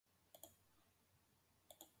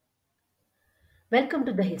Welcome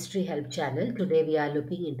to the History Help channel. Today we are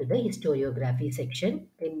looking into the historiography section.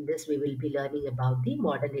 In this, we will be learning about the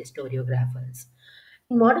modern historiographers.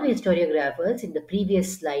 In modern historiographers, in the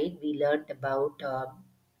previous slide, we learned about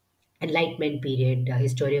Enlightenment period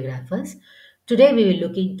historiographers. Today we will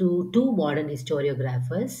look into two modern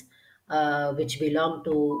historiographers, which belong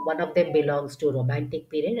to one of them belongs to Romantic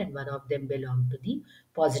period and one of them belong to the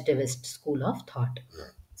Positivist school of thought.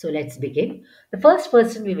 So let's begin. The first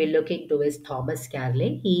person we will look into is Thomas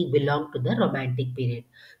Carlyle. He belonged to the Romantic period.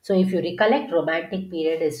 So if you recollect, Romantic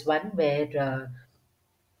period is one where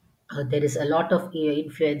there is a lot of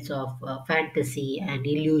influence of fantasy and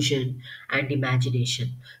illusion and imagination.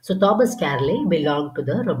 So Thomas Carlyle belonged to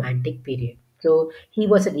the Romantic period. So he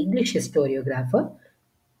was an English historiographer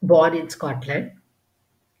born in Scotland.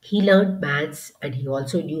 He learned maths and he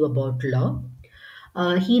also knew about law.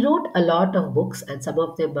 He wrote a lot of books, and some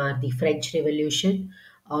of them are the French Revolution,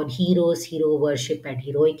 on heroes, hero worship, and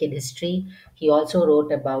heroic in history. He also wrote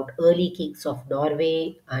about early kings of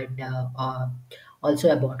Norway and also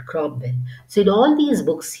about Cromwell. So, in all these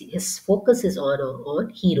books, his focus is on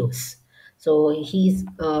heroes. So,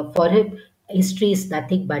 for him, history is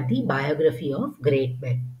nothing but the biography of great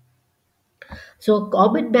men. So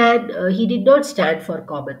common man, he did not stand for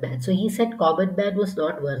common man. So he said common man was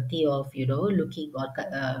not worthy of, looking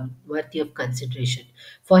or worthy of consideration.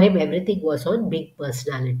 For him, everything was on big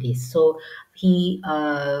personalities. So he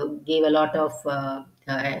gave a lot of,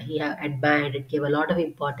 admired and gave a lot of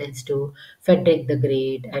importance to Frederick the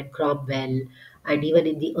Great and Cromwell. And even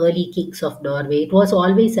in the early kings of Norway, it was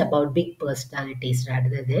always about big personalities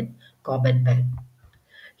rather than common man.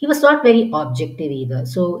 He was not very objective either.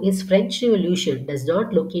 So his French Revolution does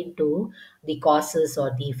not look into the causes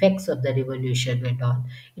or the effects of the revolution and all.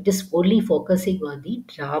 It is only focusing on the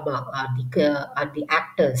drama on the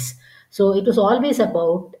actors. So it was always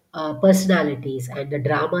about personalities and the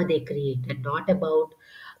drama they create, and not about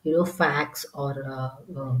facts or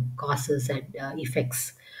causes and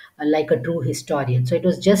effects, like a true historian. So it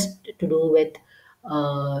was just to do with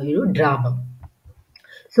drama.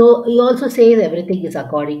 So he also says everything is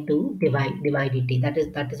according to divinity. That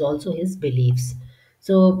is also his beliefs.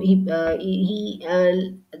 So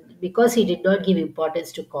because he did not give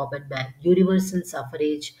importance to common man, universal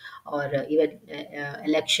suffrage or even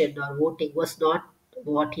election or voting was not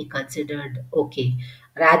what he considered okay.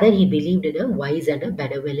 Rather, he believed in a wise and a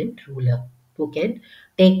benevolent ruler who can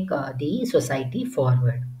take the society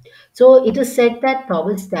forward. So it is said that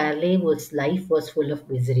Thomas Stanley was life was full of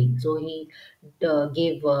misery. So he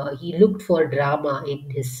looked for drama in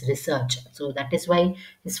his research. So that is why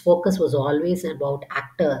his focus was always about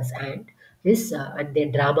actors and this and the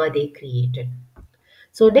drama they created.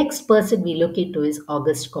 So next person we look into is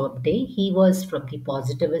Auguste Comte. He was from the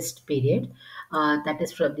Positivist period. That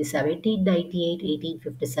is from the 1798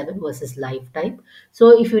 1857 was his lifetime.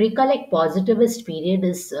 So if you recollect, Positivist period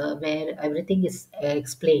is where everything is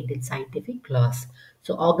explained in scientific laws.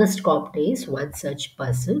 So Auguste Comte is one such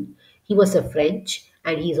person. He was a French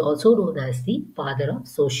and he is also known as the father of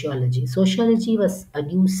sociology. Sociology was a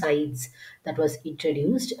new science that was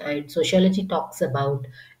introduced, and sociology talks about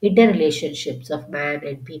interrelationships of man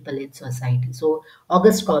and people in society. So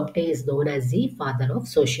Auguste Comte is known as the father of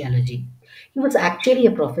sociology. He was actually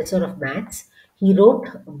a professor of maths. He wrote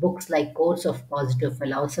books like Course of Positive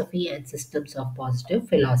Philosophy and Systems of Positive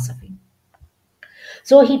Philosophy.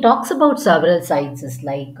 So he talks about several sciences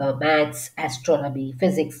like maths, astronomy,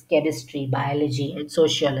 physics, chemistry, biology, and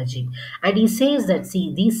sociology. And he says that,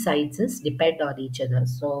 see, these sciences depend on each other.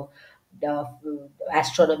 So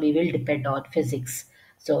astronomy will depend on physics.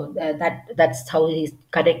 So that's how he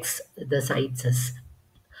connects the sciences.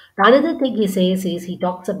 Another thing he says is he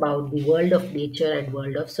talks about the world of nature and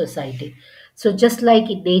world of society. So just like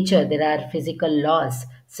in nature, there are physical laws.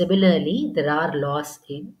 Similarly, there are laws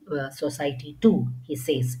in society too. He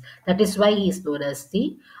says that is why he is known as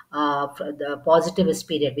the positivist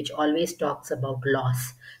period, which always talks about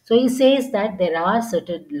laws. So he says that there are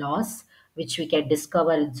certain laws which we can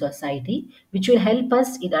discover in society, which will help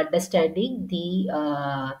us in understanding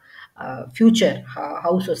the future,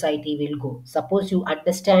 how society will go. Suppose you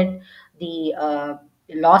understand the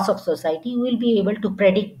laws of society, you will be able to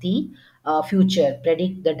predict the future,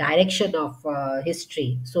 predict the direction of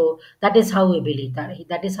history. So that is how we believe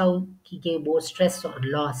that is how he gave more stress on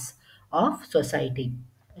laws of society.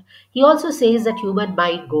 He also says that human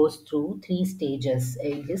mind goes through three stages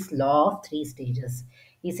in his law of three stages.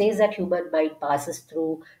 He says that human mind passes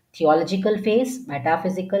through theological phase,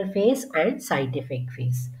 metaphysical phase, and scientific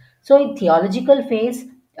phase. So, in theological phase,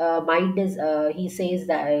 mind is. He says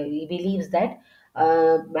that he believes that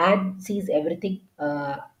man sees everything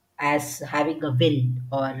as having a will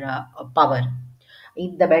or a power.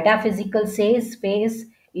 In the metaphysical says phase,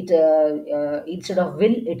 it instead of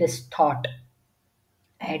will, it is thought.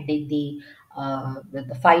 And in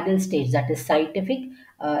the final stage, that is scientific,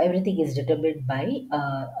 everything is determined by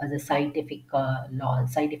the scientific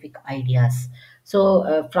laws, scientific ideas.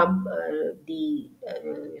 So from the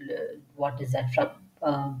what is that, from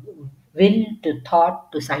uh, will to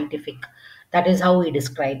thought to scientific, that is how he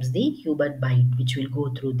describes the human mind, which will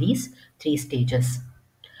go through these three stages.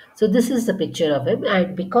 So this is the picture of him,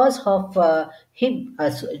 and because of him,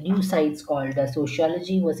 a new science called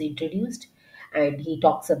sociology was introduced, and he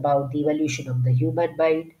talks about the evolution of the human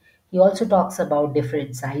mind. He also talks about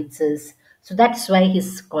different sciences. So that's why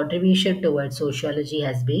his contribution towards sociology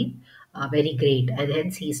has been very great, and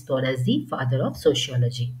hence he is known as the father of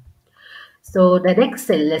sociology. So the next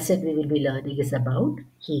lesson we will be learning is about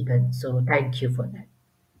Hegel. So thank you for that.